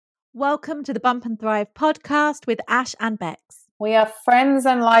Welcome to the Bump and Thrive podcast with Ash and Bex. We are friends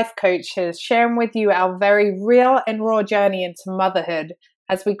and life coaches sharing with you our very real and raw journey into motherhood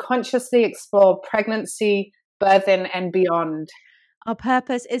as we consciously explore pregnancy, birthing, and beyond. Our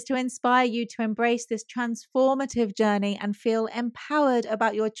purpose is to inspire you to embrace this transformative journey and feel empowered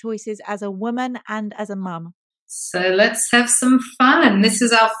about your choices as a woman and as a mum. So let's have some fun. This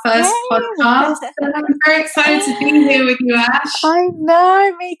is our first podcast, and I'm very excited to be here with you, Ash. I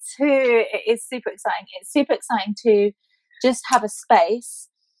know, me too. It is super exciting. It's super exciting to just have a space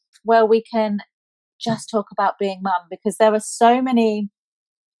where we can just talk about being mum, because there are so many,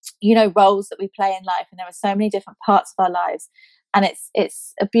 roles that we play in life, and there are so many different parts of our lives, and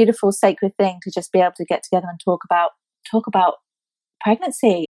it's a beautiful, sacred thing to just be able to get together and talk about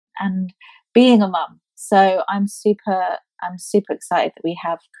pregnancy and being a mum. So I'm super excited that we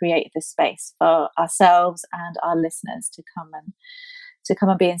have created this space for ourselves and our listeners to come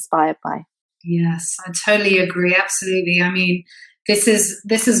and be inspired by. Yes, I totally agree. Absolutely. I mean, this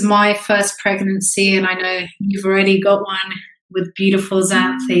is my first pregnancy, and I know you've already got one with beautiful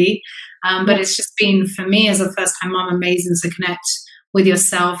Xanthi. But it's just been, for me as a first-time mom, amazing to connect with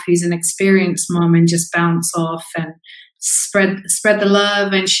yourself, who's an experienced mom, and just bounce off and spread the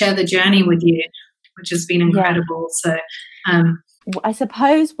love and share the journey with you, which has been incredible. So I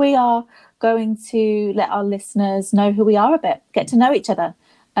suppose we are going to let our listeners know who we are a bit, get to know each other.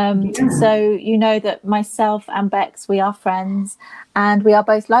 So you know that myself and Bex, we are friends, and we are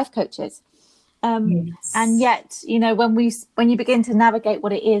both life coaches. And yet, when you begin to navigate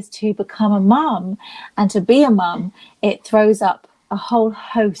what it is to become a mum and to be a mum, it throws up a whole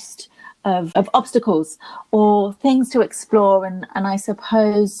host of obstacles or things to explore. And I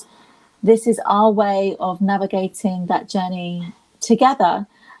suppose this is our way of navigating that journey together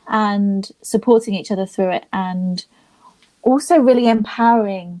and supporting each other through it, and also really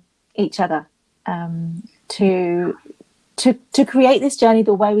empowering each other to create this journey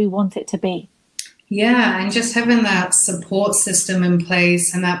the way we want it to be. Yeah, and just having that support system in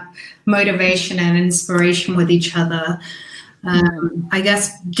place and that motivation and inspiration with each other. I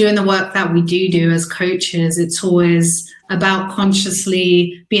guess doing the work that we do as coaches, it's always about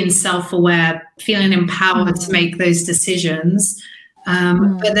consciously being self-aware, feeling empowered to make those decisions.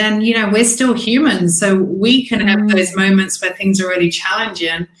 But then, we're still humans, so we can have those moments where things are really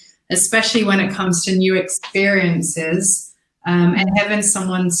challenging, especially when it comes to new experiences. And having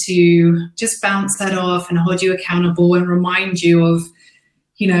someone to just bounce that off and hold you accountable and remind you of,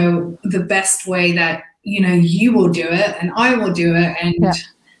 the best way that, you will do it and I will do it. And,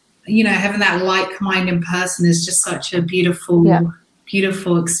 having that like-minded person is just such a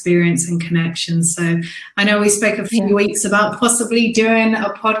beautiful experience and connection. So I know we spoke a few weeks about possibly doing a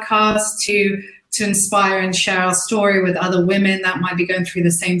podcast to inspire and share our story with other women that might be going through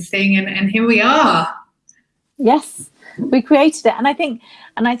the same thing. And here we are. Yes. We created it, and I think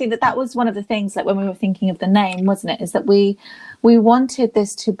that was one of the things, like when we were thinking of the name, wasn't it? Is that we wanted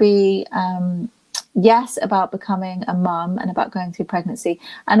this to be about becoming a mum and about going through pregnancy,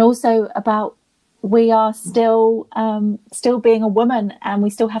 and also about we are still being a woman, and we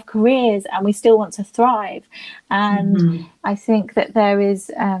still have careers, and we still want to thrive. And I think that there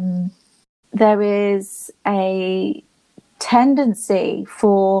is a tendency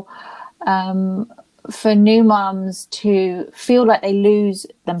for new mums to feel like they lose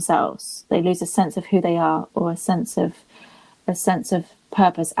themselves. They lose a sense of who they are, or a sense of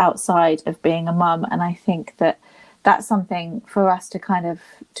purpose outside of being a mum. And I think that that's something for us to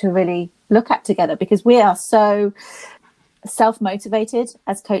really look at together, because we are so self-motivated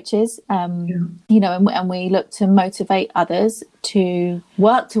as coaches, and we look to motivate others to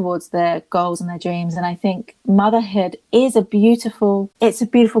work towards their goals and their dreams. And I think motherhood is a beautiful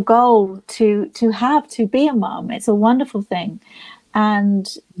goal to have, to be a mum. It's a wonderful thing, and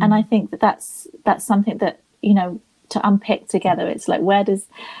I think that's something that to unpick together. It's like, where does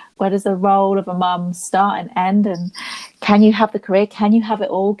the role of a mum start and end, and can you have the career, can you have it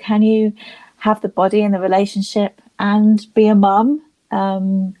all, can you have the body and the relationship and be a mum?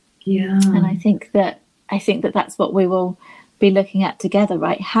 And I think that that's what we will be looking at together,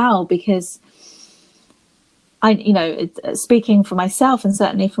 right? How? Because speaking for myself, and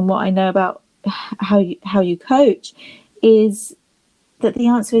certainly from what I know about how you coach, is that the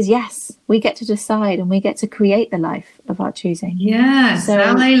answer is yes. We get to decide, and we get to create the life of our choosing. Yes, so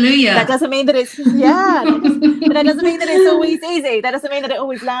hallelujah. That doesn't mean that it's but that doesn't mean that it's always easy. That doesn't mean that it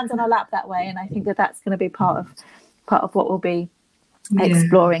always lands on our lap that way. And I think that that's going to be part of what we'll be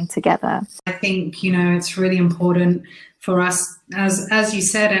exploring together. I think it's really important for us, as you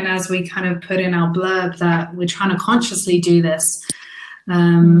said, and as we kind of put in our blurb, that we're trying to consciously do this.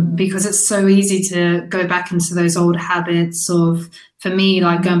 because it's so easy to go back into those old habits of, for me,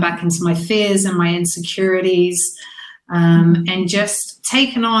 like going back into my fears and my insecurities, and just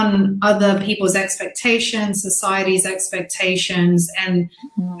taking on other people's expectations, society's expectations. And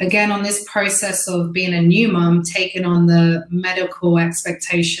again, on this process of being a new mum, taking on the medical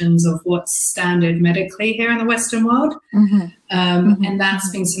expectations of what's standard medically here in the Western world. And that's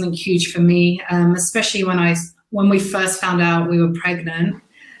been something huge for me, especially when we first found out we were pregnant.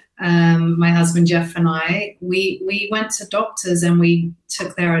 My husband Jeff and I, we went to doctors and we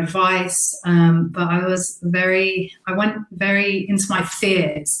took their advice, but I went very into my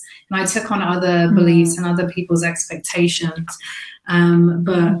fears, and I took on other beliefs and other people's expectations.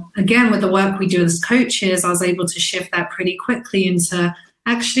 But again, with the work we do as coaches, I was able to shift that pretty quickly into,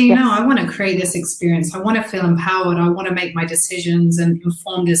 actually, no, I want to create this experience. I want to feel empowered. I want to make my decisions and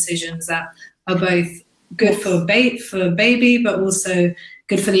informed decisions that are both good for baby, but also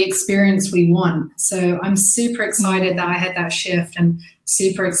good for the experience we want. So I'm super excited that I had that shift, and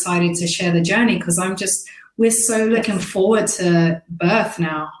super excited to share the journey, because we're so looking forward to birth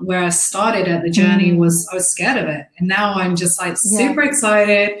now. Where I started at the journey I was scared of it. And now I'm just like super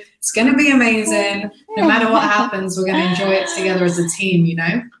excited. It's going to be amazing. No matter what happens, we're going to enjoy it together as a team, you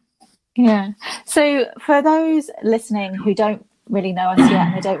know? Yeah. So for those listening who don't really know us yet,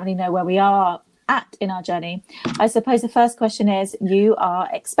 and they don't really know where we are at in our journey, I suppose the first question is, you are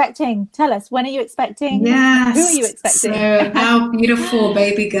expecting. Tell us, when are you expecting? Yes. Who are you expecting? So our beautiful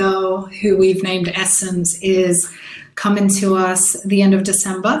baby girl, who we've named Essence, is coming to us the end of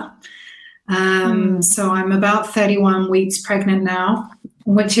December. So I'm about 31 weeks pregnant now,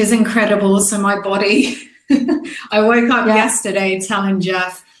 which is incredible. So my body, I woke up yesterday telling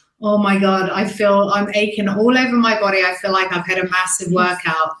Jeff, oh my God, I'm aching all over my body. I feel like I've had a massive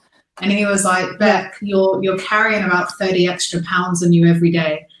workout. And he was like, Beck, you're carrying about 30 extra pounds on you every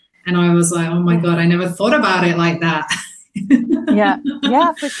day. And I was like, oh my God, I never thought about it like that.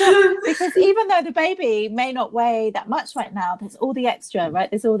 Yeah, for sure. Because even though the baby may not weigh that much right now, there's all the extra, right?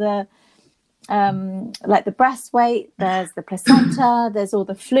 There's all the, like the breast weight, there's the placenta, there's all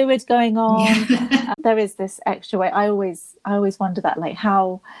the fluid going on. There is this extra weight. I always wonder that, like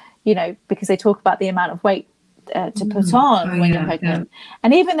how, you know, because they talk about the amount of weight to put on when you're pregnant,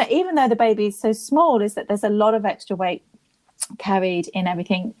 and even though the baby is so small, is that there's a lot of extra weight carried in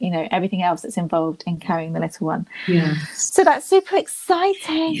everything, you know, everything else that's involved in carrying the little one. So that's super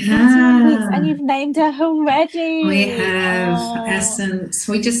exciting. And you've named her already. We have Essence.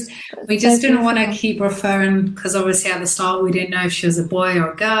 We just didn't want to keep referring, because obviously at the start we didn't know if she was a boy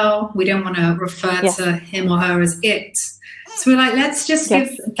or a girl. We didn't want to refer to him or her as it. So we're like, let's just give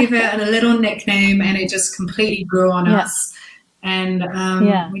it a little nickname, and it just completely grew on us. And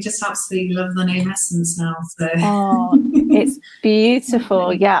we just absolutely love the name Essence now. So it's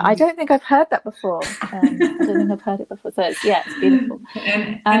beautiful. Yeah, I don't think I've heard that before. I don't think I've heard it before. So it's beautiful.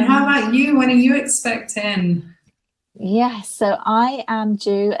 And how about you? When are you expecting? Yes, so I am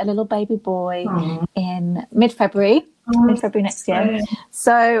due a little baby boy in mid-February. Mid-February next year.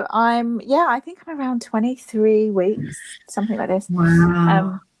 So I think I'm around 23 weeks, something like this.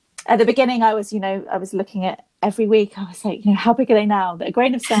 Wow. At the beginning, I was looking at every week. I was like, how big are they now? They're a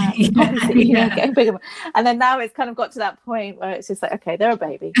grain of sand, obviously, getting bigger. And then now it's kind of got to that point where it's just like, okay, they're a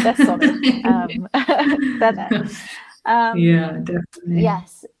baby. They're solid. They're there. Definitely.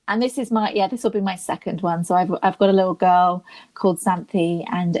 Yes. And this will be my second one. So I've got a little girl called Santhi,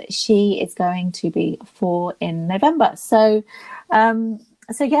 and she is going to be 4 in November. So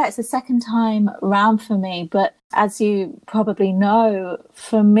it's the second time round for me. But as you probably know,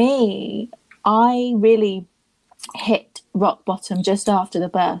 for me, I really hit rock bottom just after the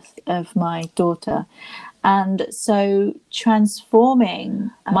birth of my daughter. And so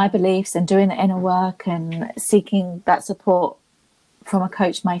transforming my beliefs and doing the inner work and seeking that support from a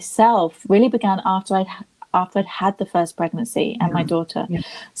coach myself really began after I'd had the first pregnancy and my daughter.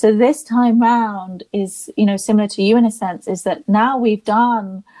 So this time round is, you know, similar to you in a sense, is that now we've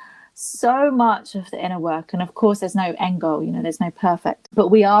done so much of the inner work, and of course there's no end goal, you know, there's no perfect, but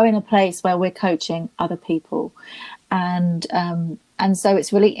we are in a place where we're coaching other people, and so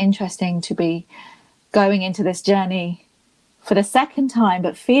it's really interesting to be going into this journey for the second time,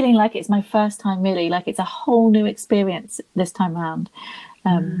 but feeling like it's my first time, really, like it's a whole new experience this time round,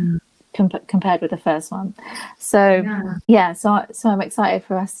 compared with the first one. So so I'm excited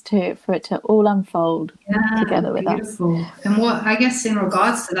for it to all unfold together with beautiful. us. And what, I guess, in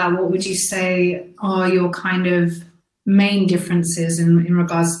regards to that, what would you say are your kind of main differences in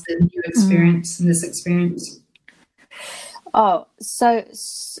regards to the new experience and this experience? Oh, so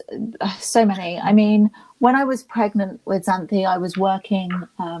many. I mean, when I was pregnant with Xanthi, I was working,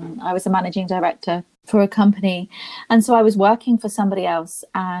 I was a managing director for a company. And so I was working for somebody else,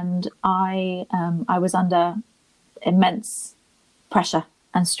 and I was under immense pressure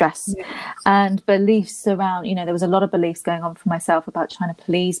and stress and beliefs around, there was a lot of beliefs going on for myself about trying to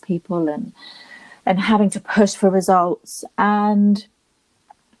please people and having to push for results. And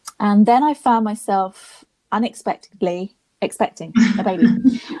then I found myself unexpectedly expecting a baby.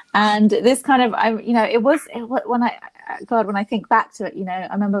 And this kind of, it was when I think back to it,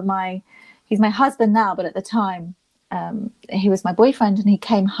 I remember he's my husband now, but at the time, he was my boyfriend, and he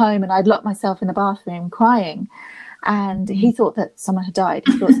came home and I'd locked myself in the bathroom crying. And he thought that someone had died.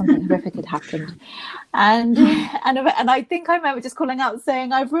 He thought something horrific had happened. And I think I remember just calling out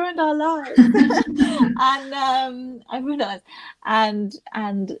saying, "I've ruined our lives." I've ruined our lives.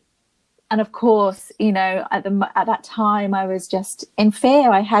 And of course, at that time, I was just in fear.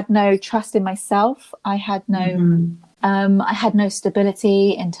 I had no trust in myself. I had no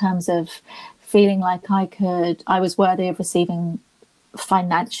stability in terms of feeling like I was worthy of receiving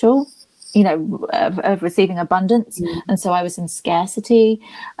financial, of receiving abundance. And so I was in scarcity.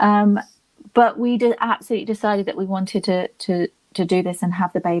 But we absolutely decided that we wanted to do this and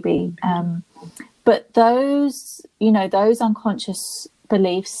have the baby. But those unconscious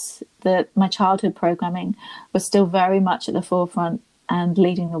beliefs, that my childhood programming was still very much at the forefront and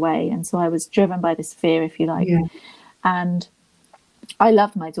leading the way. And so I was driven by this fear, if you like. And I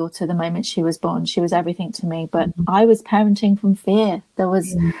loved my daughter the moment she was born. She was everything to me, but I was parenting from fear. There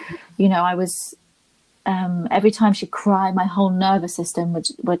was, I was, every time she'd cry, my whole nervous system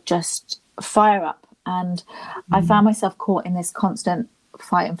would just fire up. And I found myself caught in this constant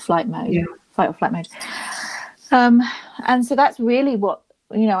fight or flight mode. And so that's really what,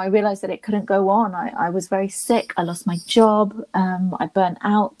 I realized that it couldn't go on. I was very sick. I lost my job. I burnt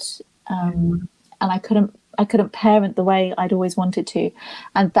out. And I couldn't parent the way I'd always wanted to.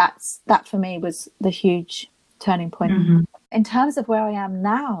 And that for me was the huge turning point. In terms of where I am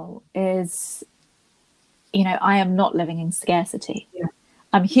now is, I am not living in scarcity.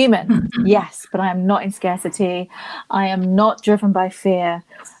 I'm human, yes, but I am not in scarcity. I am not driven by fear.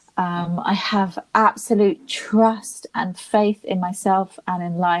 I have absolute trust and faith in myself and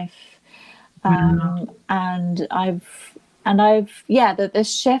in life. And the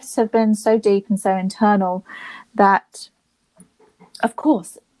shifts have been so deep and so internal that, of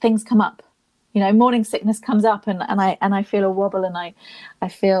course, things come up. Morning sickness comes up, and I feel a wobble, and I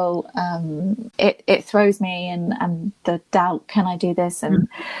feel it throws me, and the doubt, can I do this, and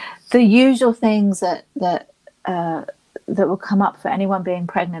the usual things that will come up for anyone being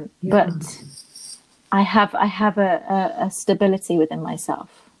pregnant. But I have a stability within myself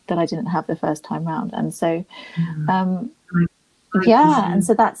that I didn't have the first time round, and so and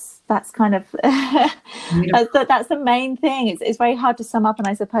so that's kind of that's the main thing. It's very hard to sum up, and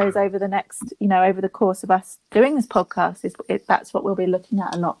I suppose over the next, over the course of us doing this podcast, that's what we'll be looking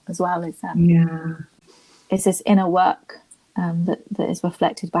at a lot as well. Is this inner work that is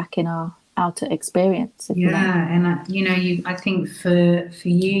reflected back in our outer experience. And I think for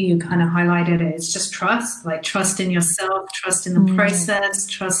you kind of highlighted it. It's just trust, like trust in yourself, trust in the process,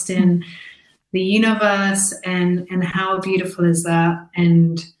 trust in the universe, and how beautiful is that?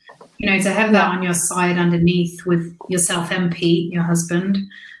 And to have that on your side underneath with yourself and Pete, your husband,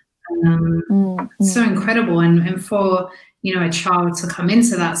 so incredible. And for a child to come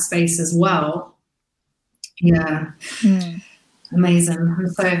into that space as well. Amazing.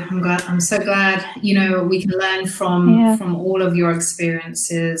 I'm so glad we can learn from all of your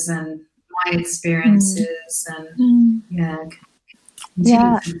experiences and my experiences, and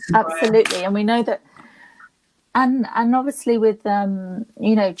absolutely. And we know that, and obviously with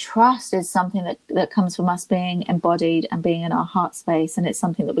trust is something that comes from us being embodied and being in our heart space, and it's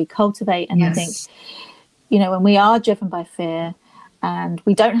something that we cultivate. And I think when we are driven by fear and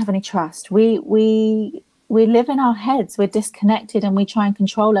we don't have any trust, we live in our heads, we're disconnected, and we try and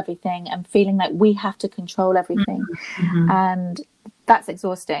control everything, and feeling like we have to control everything. And that's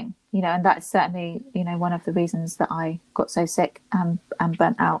exhausting, and that's certainly, one of the reasons that I got so sick and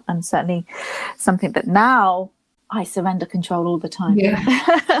burnt out, and certainly something that now I surrender control all the time.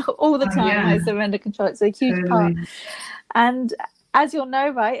 All the time. I surrender control. It's a huge part. And as you'll know,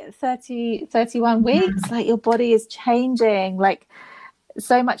 right, at 31 weeks, like your body is changing, like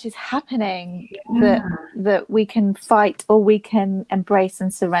so much is happening that we can fight or we can embrace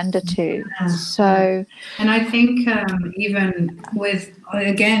and surrender to. So, and I think even with,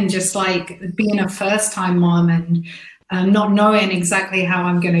 again, just like being a first time mom and not knowing exactly how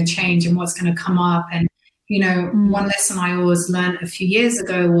I'm going to change and what's going to come up. And one lesson I always learned a few years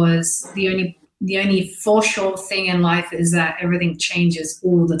ago was the only the only for sure thing in life is that everything changes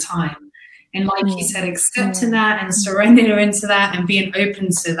all the time. And like you said, accepting that and surrendering into that and being open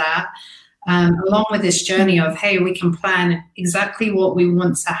to that, along with this journey of, hey, we can plan exactly what we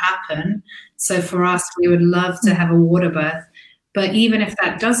want to happen. So for us, we would love to have a water birth. But even if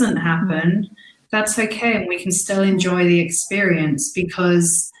that doesn't happen, that's okay. And we can still enjoy the experience,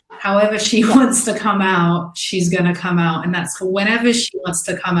 because however she wants to come out, she's going to come out. And that's for whenever she wants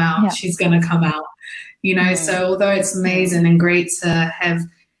to come out, she's going to come out, you know. So although it's amazing and great to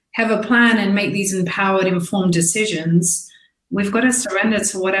have a plan and make these empowered, informed decisions, we've got to surrender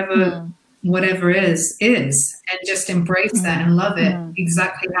to whatever is, and just embrace that and love it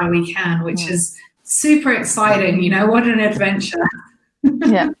exactly how we can, which is super exciting. You know, what an adventure.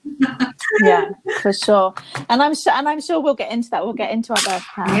 Yeah, for sure. And I'm sure we'll get into that. We'll get into our birth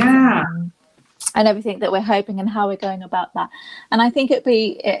plan and everything that we're hoping and how we're going about that. And I think it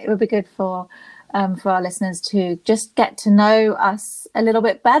would be good for our listeners to just get to know us a little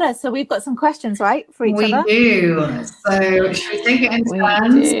bit better. So we've got some questions, right, for each other? We do. So should we take it in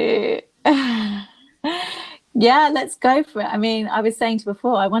turns? Yeah, let's go for it. I mean, I was saying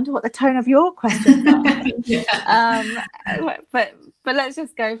before, I wonder what the tone of your questions are. But let's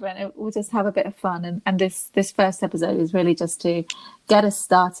just go for it. We'll just have a bit of fun. And this first episode is really just to get us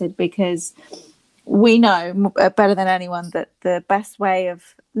started, because we know better than anyone that the best way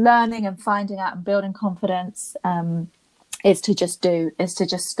of learning and finding out and building confidence is to just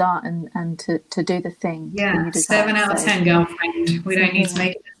start and to do the thing. Yeah, 7 out of 10, girlfriend. We don't need to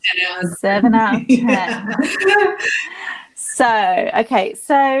make it 10 hours. 7 out of 10.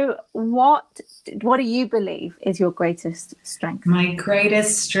 So what do you believe is your greatest strength? My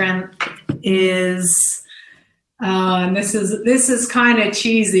greatest strength is, and this is kind of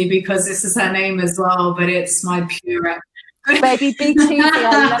cheesy because this is her name as well, but it's my pure. Baby, be cheesy. I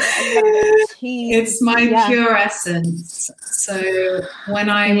love it. It's my pure essence. So when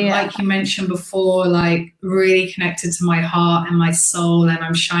I'm, like you mentioned before, like really connected to my heart and my soul, and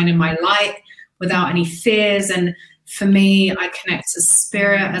I'm shining my light without any fears. And for me, I connect to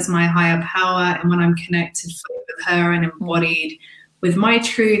spirit as my higher power. And when I'm connected with her and embodied with my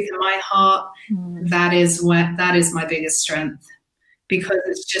truth and my heart, that is my biggest strength. Because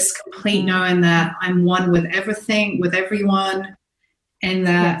it's just complete knowing that I'm one with everything, with everyone, and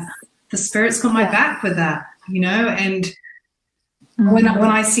that the spirit's got my back with that, you know. And when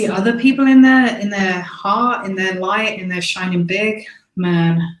I see other people in their heart, in their light, in their shining big,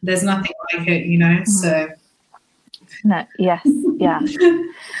 man, there's nothing like it, you know. So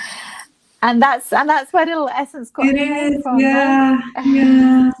And that's where little essence got it is, from. Yeah.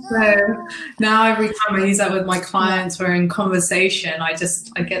 So now every time I use that with my clients, we're in conversation, I get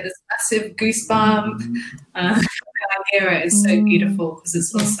this massive goosebump. And I hear it. It's so beautiful, because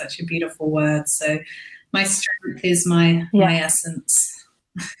it's all such a beautiful word. So my strength is my essence.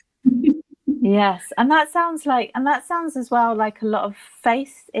 Yes, and that sounds as well like a lot of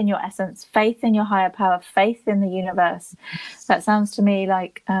faith in your essence, faith in your higher power, faith in the universe. That sounds to me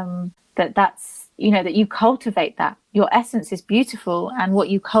like that's, you know, that you cultivate that. Your essence is beautiful, and what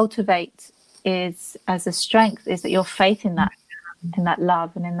you cultivate is as a strength is that your faith in that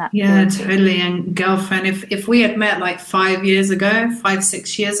love and in that purity. Totally. And girlfriend, if we had met like 6 years ago, and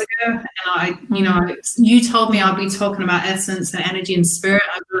you told me I'd be talking about essence and energy and spirit,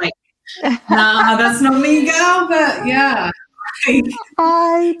 I'd be like, nah, that's not me, girl. But yeah, it's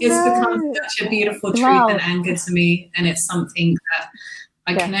become such a beautiful truth and anchor to me, and it's something that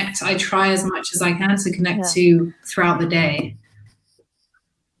I try as much as I can to connect to throughout the day.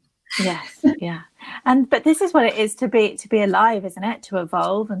 But this is what it is to be alive, isn't it? To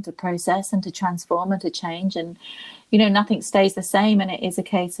evolve and to process and to transform and to change, and you know, nothing stays the same. And it is a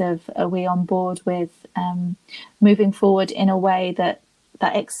case of, are we on board with moving forward in a way that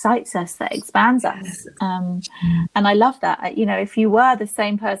excites us, that expands us. And I love that. You know, if you were the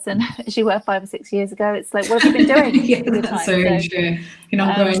same person as you were 5 or 6 years ago, it's like, what have you been doing? That's so true. You're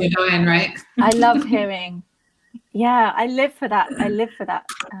not growing, you're dying, right? I love hearing. Yeah, I live for that. I live for that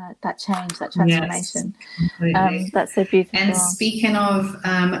that change, that transformation. Yes, that's so beautiful. And speaking of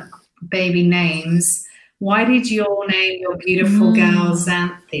baby names, why did you all name your beautiful girl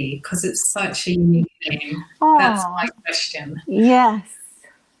Xanthi? Because it's such a unique name. That's my question. Yes.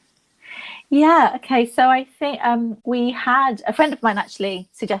 Yeah, okay. So I think we had a friend of mine actually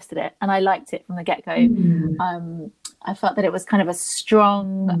suggested it, and I liked it from the get-go. I felt that it was kind of a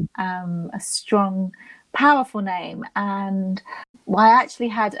strong, powerful name, and well, I actually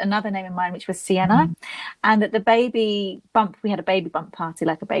had another name in mind, which was Sienna. And at the baby bump, we had a baby bump party,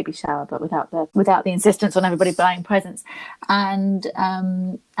 like a baby shower, but without the insistence on everybody buying presents. And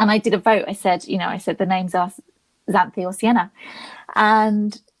I did a vote. I said the names are Xanthi or Sienna,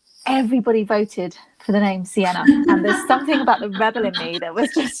 and everybody voted for the name Sienna. And there's something about the rebel in me that was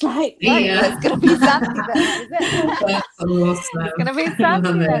just like, it's going to be Xanthi then, is it? That's awesome. It's going to be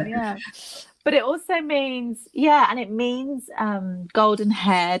Xanthi then, yeah. But it also means, it means golden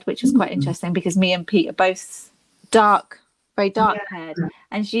haired, which was quite interesting because me and Pete are both very dark haired,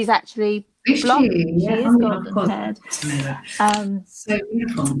 and she's actually blonde. She is golden haired. So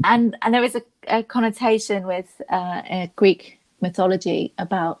beautiful. And there is a connotation with Greek mythology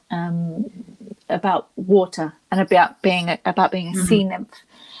about water and about being a sea nymph,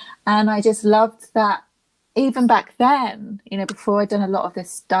 and I just loved that. Even back then, before I'd done a lot of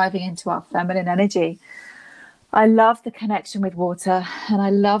this diving into our feminine energy, I love the connection with water, and I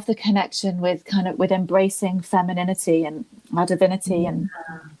love the connection with with embracing femininity and our divinity, and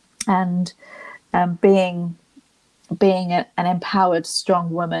being an empowered,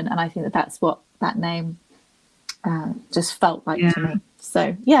 strong woman. And I think that that's what that name just felt like to me.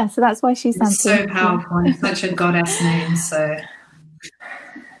 So so that's why she's so powerful and such a goddess name. So.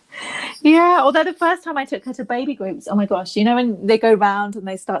 Yeah, although the first time I took her to baby groups, oh my gosh, when they go round and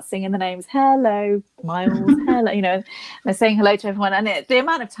they start singing the names, hello, Miles, hello, and they're saying hello to everyone. And the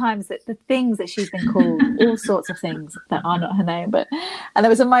amount of times that the things that she's been called, all sorts of things that are not her name. And there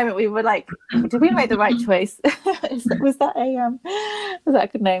was a moment we were like, did we make the right choice? was that a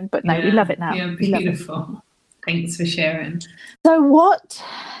good name? But no, we love it now. Yeah, beautiful. Thanks for sharing. So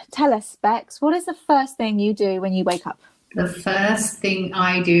tell us, Bex, what is the first thing you do when you wake up? The first thing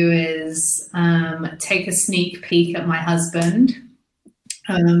I do is take a sneak peek at my husband.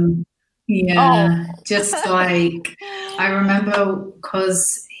 Just like I remember,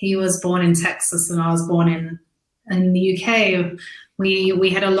 because he was born in Texas and I was born in the UK. We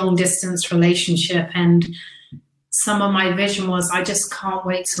had a long distance relationship, and some of my vision was I just can't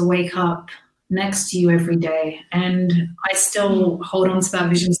wait to wake up next to you every day, and I still hold on to that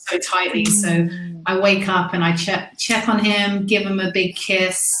vision so tightly. So I wake up and I check on him, give him a big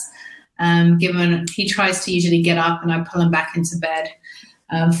kiss, he tries to usually get up, and I pull him back into bed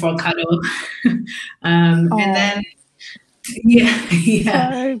for a cuddle, and then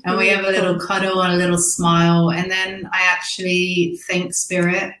and we have a little cuddle and a little smile, and then I actually thank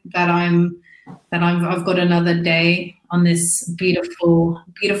Spirit that I've got another day on this beautiful,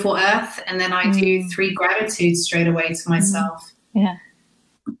 beautiful earth. And then I do 3 gratitudes straight away to myself. Yeah.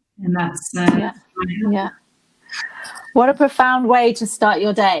 And that's, what a profound way to start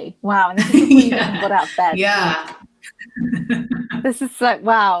your day. Wow. And this is before you even got out of bed. Yeah. This is like,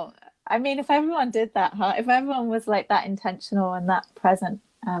 wow. I mean, if everyone did that, if everyone was like that intentional and that present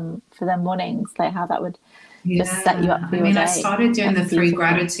for their mornings, like how that would just set you up for your day. I started doing the 3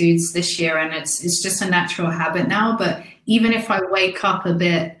 gratitudes this year, and it's just a natural habit now. But even if I wake up a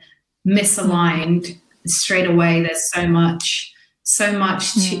bit misaligned, straight away there's so much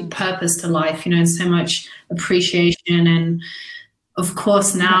purpose to life, and so much appreciation. And of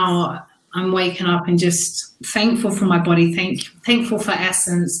course now I'm waking up and just thankful for my body, thankful for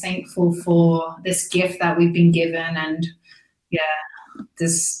Essence, thankful for this gift that we've been given, and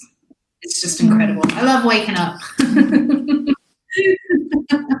it's just incredible. I love waking up.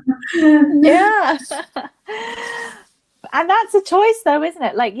 Yeah. And that's a choice though, isn't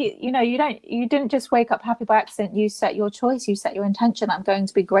it? Like you didn't just wake up happy by accident. You set your choice, you set your intention. I'm going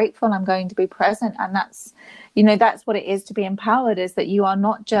to be grateful, I'm going to be present. And that's that's what it is to be empowered, is that you are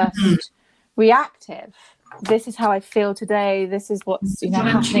not just reactive. This is how I feel today, this is what's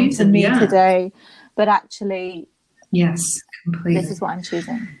happening to me today. But actually, yes, completely. This is what I'm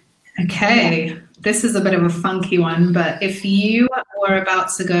choosing. Okay, this is a bit of a funky one, but if you were about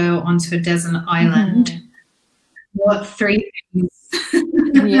to go onto a desert island, what 3 things?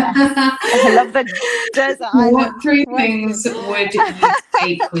 Yeah, I love the desert island. What 3 things would you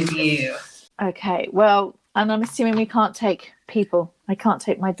take with you? Okay, well, and I'm assuming we can't take people. I can't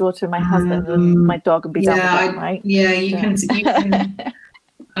take my daughter and my husband and my dog and be done with them, right? Yeah, you can. Let's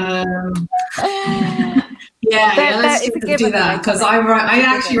do that, because I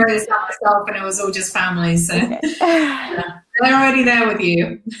actually wrote this down myself, and it was all just family, so they're already there with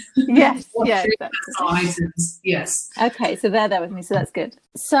you. Yes, items. Yes. Okay, so they're there with me, so that's good.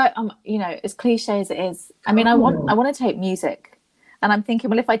 So as cliche as it is, I mean, I want to take music, and I'm thinking,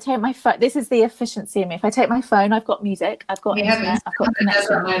 well, if I take my phone, this is the efficiency of me. If I take my phone, I've got music, I've got internet, I've got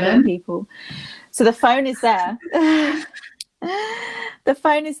connection with other people, so the phone is there. The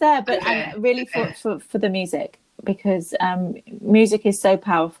phone is there, but really for the music. because music is so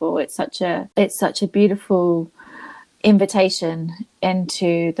powerful. It's such a beautiful invitation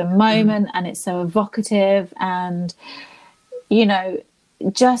into the moment, and it's so evocative. And you know,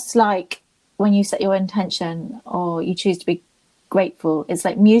 just like when you set your intention or you choose to be grateful, it's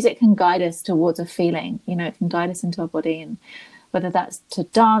like music can guide us towards a feeling. You know, it can guide us into our body, and whether that's to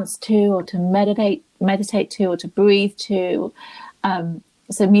dance to, or to meditate to, or to breathe to.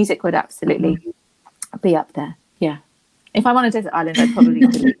 So music would absolutely be up there. Yeah. If I'm on a desert island, I'd probably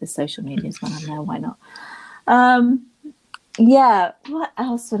delete the social medias when I'm there. Why not? Yeah. What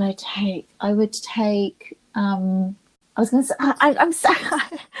else would I take? I would take. I was going to say,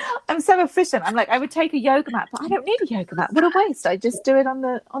 I'm so efficient. I'm like, I would take a yoga mat, but I don't need a yoga mat. What a waste! I just do it on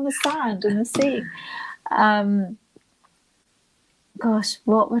the sand and the sea. Gosh,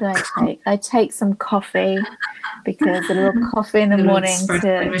 what would I take? I'd take some coffee, because a little coffee in the morning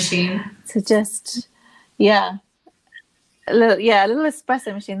to just, a little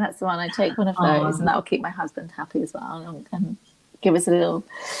espresso machine. That's the one. I take one of those, and that will keep my husband happy as well, and give us a little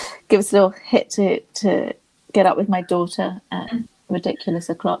hit to get up with my daughter at ridiculous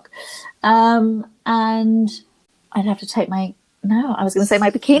o'clock. And I'd have to take my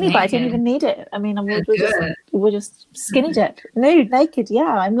bikini, but I didn't even need it. I mean, we're just skinny dip, nude, naked. Yeah,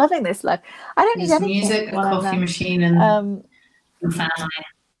 I'm loving this life. I don't need anything. Music, a coffee machine, and family.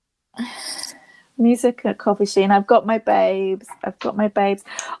 Music, a coffee machine. I've got my babes.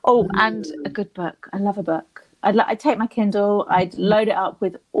 Oh, and a good book. I love a book. I'd take my Kindle. I'd load it up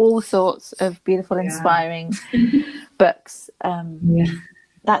with all sorts of beautiful, inspiring books.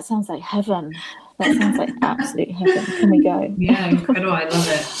 That sounds like heaven. That sounds like absolute heaven. Can we go? Yeah, incredible. I love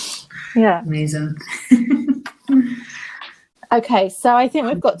it. Yeah. Amazing. Okay, so I think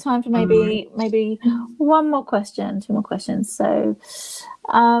we've got time for maybe one more question, two more questions. So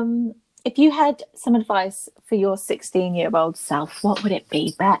if you had some advice for your 16-year-old self, what would it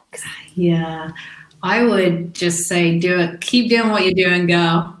be, Bex? Yeah, I would just say, do it. Keep doing what you're doing,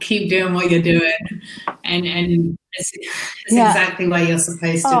 girl. Keep doing what you're doing. And it's exactly where you're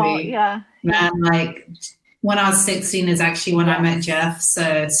supposed to be. Yeah. Man, like when I was 16 is actually when I met Jeff.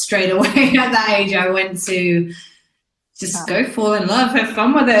 So straight away at that age, I went to just go fall in love, have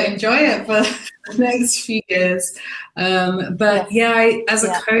fun with it, enjoy it for the next few years. As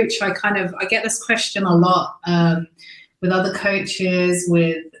a coach, I get this question a lot with other coaches,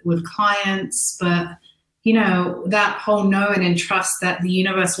 with clients, but you know, that whole knowing and trust that the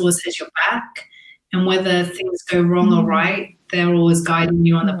universe always has your back, and whether things go wrong or right, they're always guiding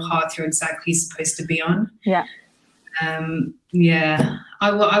you on the path you're exactly supposed to be on. I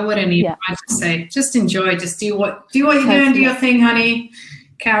wouldn't even. I'd just say, just enjoy, just do what you're doing, do your thing, honey,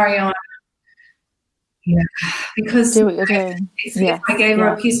 carry on. Yeah, because do what you're doing. If I gave her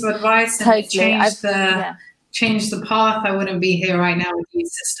a piece of advice and it changed the path, I wouldn't be here right now with you,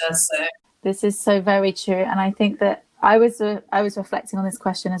 sister. So this is so very true, and I think that I was reflecting on this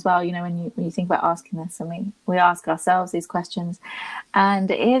question as well. You know, when you think about asking this, and we ask ourselves these questions,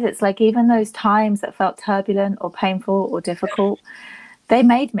 and it's like even those times that felt turbulent or painful or difficult, they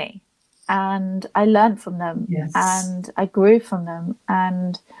made me, and I learned from them, and I grew from them,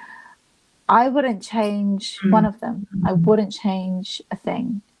 and I wouldn't change one of them. I wouldn't change a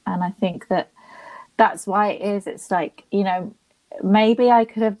thing, and I think that's why it is. It's like, you know, maybe I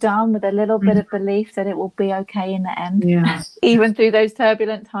could have done with a little bit of belief that it will be okay in the end, even through those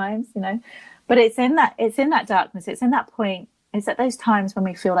turbulent times, you know. But it's in that darkness, it's in that point, it's at those times when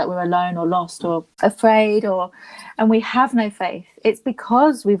we feel like we're alone or lost or afraid and we have no faith. It's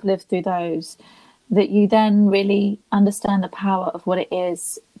because we've lived through those that you then really understand the power of what it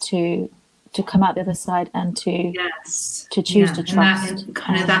is to come out the other side and to choose to trust.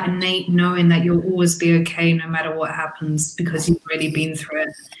 And that innate knowing that you'll always be okay no matter what happens, because you've already been through it.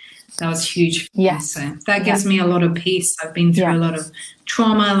 That was huge for me. So that gives me a lot of peace. I've been through a lot of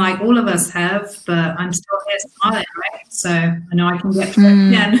trauma, like all of us have, but I'm still here smiling, right? So I know I can get through it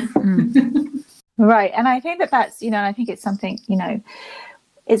again. Right. And I think that's, you know, I think it's something, you know,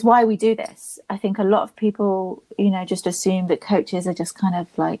 it's why we do this. I think a lot of people, you know, just assume that coaches are just kind of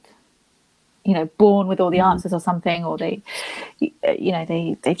like, you know, born with all the answers or something, or they've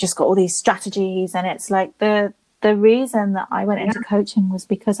just got all these strategies. And it's like the reason that I went into coaching was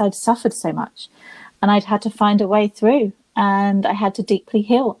because I'd suffered so much and I'd had to find a way through, and I had to deeply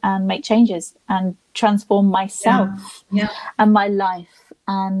heal and make changes and transform myself and my life.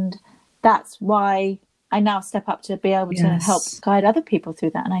 And that's why I now step up to be able to help guide other people through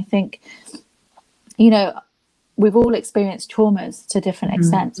that. And I think, you know, we've all experienced traumas to different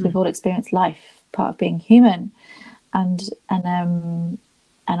extents. We've all experienced life, part of being human, and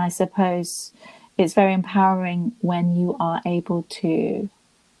I suppose it's very empowering when you are able to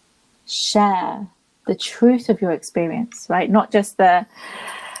share the truth of your experience, right? Not just the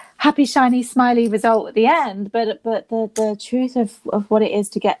happy, shiny, smiley result at the end, but the truth of what it is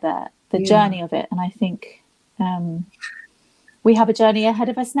to get there, the journey of it. And I think we have a journey ahead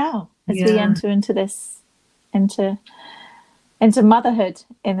of us now as we enter into this, into motherhood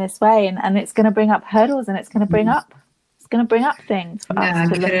in this way, and it's going to bring up hurdles, and it's going to bring up things for us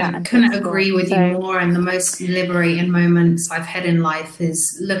to look at. I couldn't agree with you more. And the most liberating moments I've had in life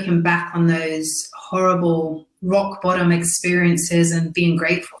is looking back on those horrible rock bottom experiences and being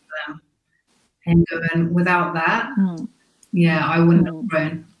grateful for them, and going, without that, I wouldn't have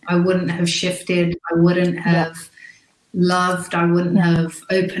grown. I wouldn't have shifted. I wouldn't have loved. I wouldn't have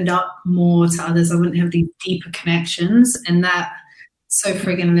opened up more to others. I wouldn't have these deeper connections. And that's so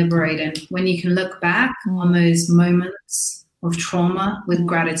friggin' liberating when you can look back on those moments of trauma with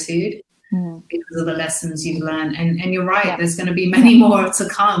gratitude because of the lessons you've learned. And you're right, there's going to be many more to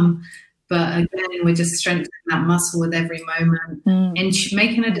come. But again, we're just strengthening that muscle with every moment and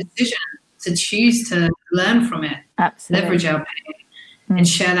making a decision to choose to learn from it, leverage our pain, and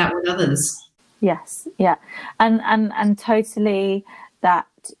share that with others. Yes, yeah, and totally that,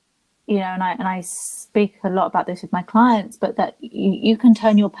 you know, and I speak a lot about this with my clients, but that you can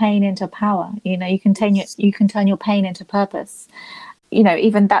turn your pain into power. You know, you can turn your pain into purpose. You know,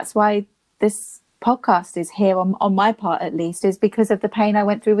 even that's why this podcast is here on my part, at least, is because of the pain I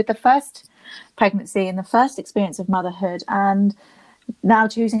went through with the first pregnancy and the first experience of motherhood, and now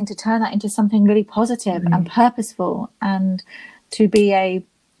choosing to turn that into something really positive and purposeful, and to be a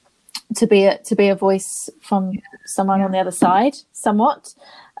voice from someone on the other side, somewhat,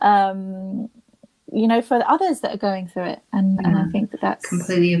 you know, for the others that are going through it. And I think that's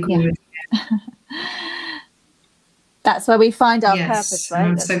completely agree with you. That's where we find our purpose, right?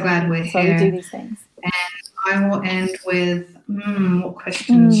 I'm so glad we're here. We do these things. And I will end with, what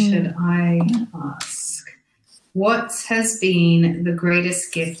question should I ask? What has been the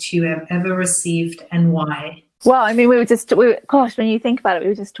greatest gift you have ever received, and why? Well, I mean, gosh, when you think about it, we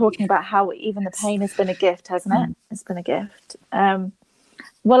were just talking about how even the pain has been a gift, hasn't it? It's been a gift.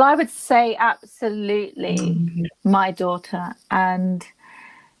 Well, I would say absolutely my daughter, and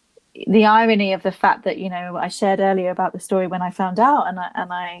the irony of the fact that, you know, I shared earlier about the story when I found out, and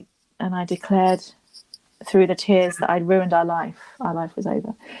I declared through the tears that I'd ruined our life. Our life was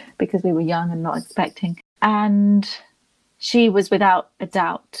over because we were young and not expecting. And she was without a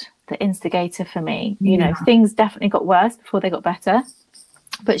doubt the instigator for me. You know, things definitely got worse before they got better,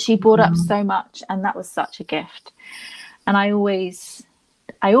 but she brought up so much, and that was such a gift. And I always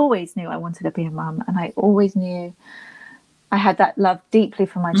knew I wanted to be a mum, and I always knew I had that love deeply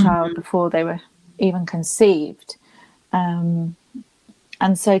for my child before they were even conceived. And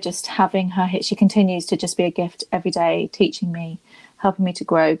so just having her, she continues to just be a gift every day, teaching me, helping me to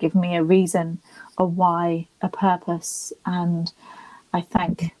grow, giving me a reason, a why, a purpose. And I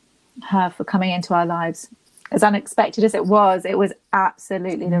thank her for coming into our lives. As unexpected as it was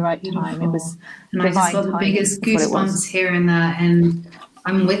absolutely the right time. It was and I just got the biggest goosebumps hearing that. And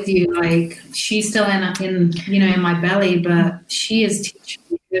I'm with you. Like, she's still in you know, in my belly, but she is teaching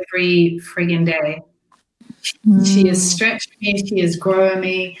me every friggin' day. She has stretched me. She has grown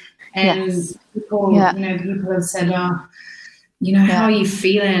me. And people, you know, people have said, "Oh, you know, how are you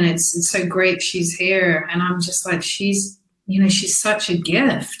feeling? It's so great she's here." And I'm just like, she's such a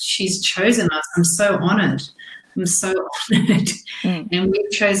gift. She's chosen us. I'm so honored. And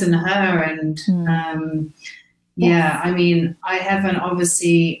we've chosen her. And I mean, I haven't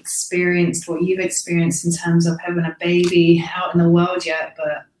obviously experienced what you've experienced in terms of having a baby out in the world yet,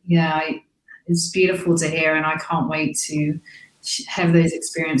 but it's beautiful to hear, and I can't wait to have those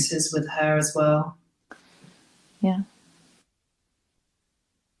experiences with her as well.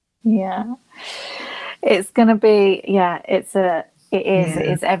 It's gonna be it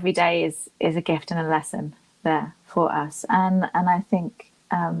is every day is a gift and a lesson there for us, and I think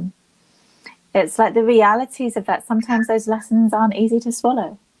it's like the realities of that. Sometimes those lessons aren't easy to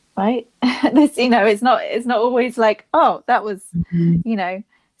swallow, right? This, you know, it's not always like, oh, that was you know,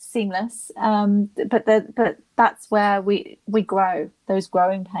 seamless, but that's where we grow, those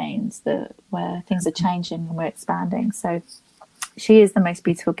growing pains, where things are changing and we're expanding. So she is the most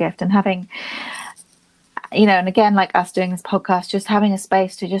beautiful gift, and having, you know, and again, like us doing this podcast, just having a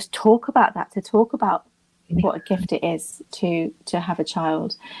space to just talk about that, to talk about what a gift it is to have a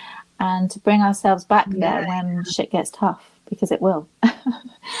child, and to bring ourselves back there when shit gets tough, because it will,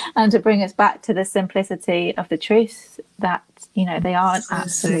 and to bring us back to the simplicity of the truth that, you know, they are an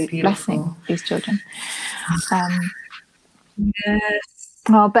absolute blessing, these children.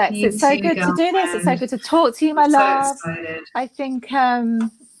 Oh, Bex, You it's so too, good to do this. It's so girlfriend. good to talk to you, my I'm so love. excited. I think I'm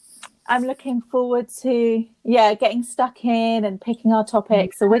looking forward to getting stuck in and picking our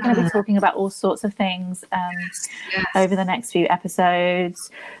topics. So we're going to be talking about all sorts of things Yes. over the next few episodes.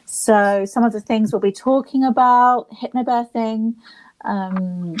 So some of the things we'll be talking about, hypnobirthing.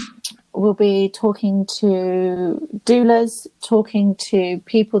 We'll be talking to doulas, talking to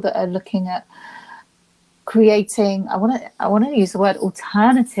people that are looking at creating, I want to use the word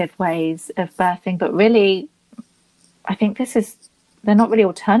alternative ways of birthing, but really I think they're not really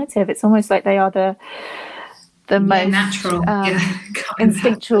alternative. It's almost like they are the most natural,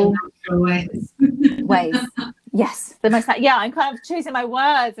 instinctual ways. Yes, the most. I'm kind of choosing my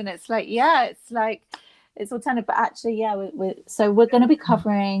words, and it's like it's alternative, but actually, we're going to be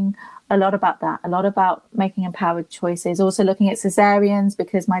covering a lot about that, a lot about making empowered choices. Also looking at cesareans,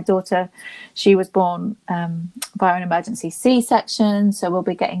 because my daughter, she was born via an emergency C-section, so we'll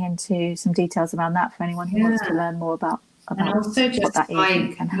be getting into some details around that for anyone who wants to learn more about and also just what that is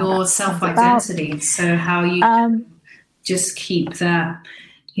like and how your self-identity. So how you just keep that,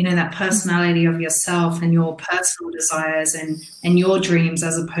 that personality of yourself and your personal desires and your dreams,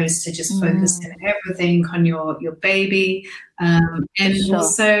 as opposed to just focusing everything on your baby, and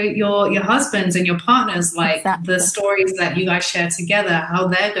also your husbands and your partners, like the stories that you guys share together, how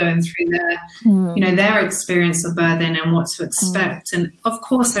they're going through their their experience of birthing and what to expect. And of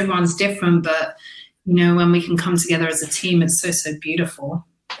course everyone's different, but when we can come together as a team, it's so beautiful.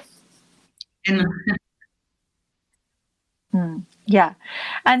 And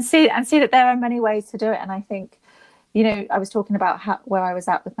and see that there are many ways to do it. And I think, I was talking about where I was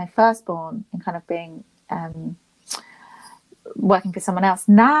at with my firstborn and kind of being working for someone else.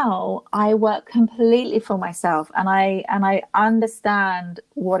 Now I work completely for myself, and I understand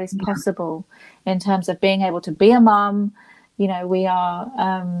what is possible in terms of being able to be a mum. We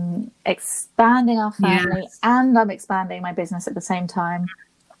are expanding our family, and I'm expanding my business at the same time.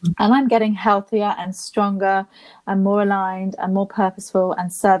 And I'm getting healthier and stronger and more aligned and more purposeful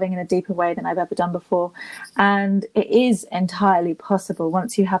and serving in a deeper way than I've ever done before. And it is entirely possible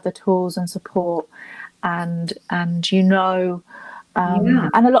once you have the tools and support and and a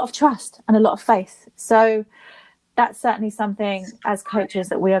lot of trust and a lot of faith. So that's certainly something as coaches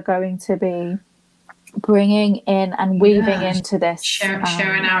that we are going to be bringing in and weaving into this.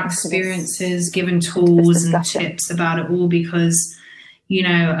 Sharing our experiences, giving tools and tips about it all, because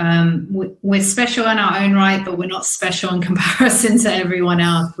we're special in our own right, but we're not special in comparison to everyone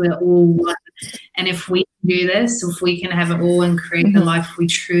else. We're all one. And if we can do this, if we can have it all and create the life we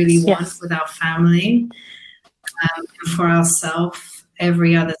truly want with our family, and for ourselves,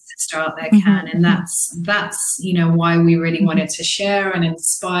 every other sister out there can. And that's why we really wanted to share and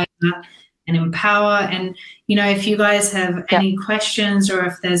inspire and empower. And if you guys have any questions, or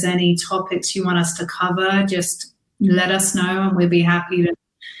if there's any topics you want us to cover, just let us know, and we'll be happy to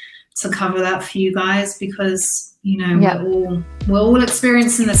cover that for you guys, because we're all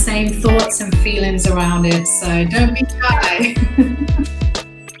experiencing the same thoughts and feelings around it, so don't be shy.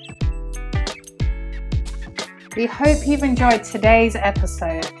 We hope you've enjoyed today's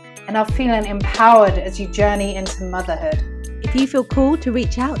episode and are feeling empowered as you journey into motherhood. If you feel called to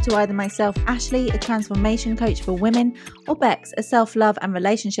reach out to either myself, Ashley, a transformation coach for women, or Bex, a self-love and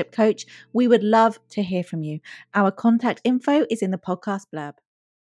relationship coach, we would love to hear from you. Our contact info is in the podcast blurb.